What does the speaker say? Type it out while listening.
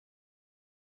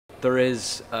there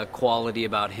is a quality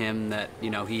about him that, you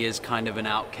know, he is kind of an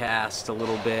outcast a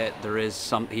little bit. There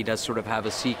is he does sort of have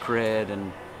a secret,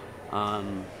 and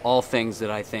all things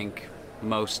that I think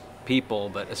most people,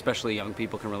 but especially young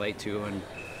people, can relate to. And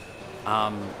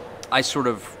I sort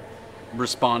of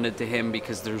responded to him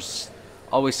because there's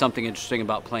always something interesting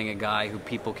about playing a guy who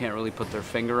people can't really put their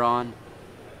finger on.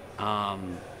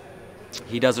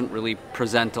 He doesn't really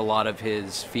present a lot of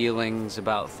his feelings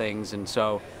about things, and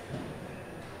so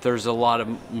there's a lot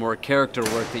of more character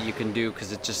work that you can do,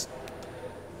 because it just,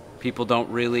 people can't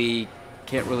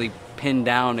really pin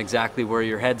down exactly where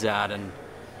your head's at. And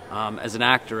as an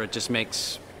actor, it just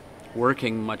makes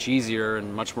working much easier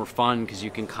and much more fun, because you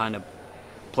can kind of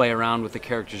play around with the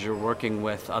characters you're working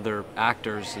with, other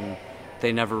actors, and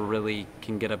they never really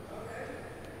can get a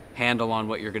handle on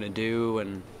what you're going to do.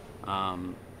 And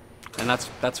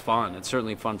that's fun. It's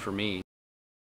certainly fun for me.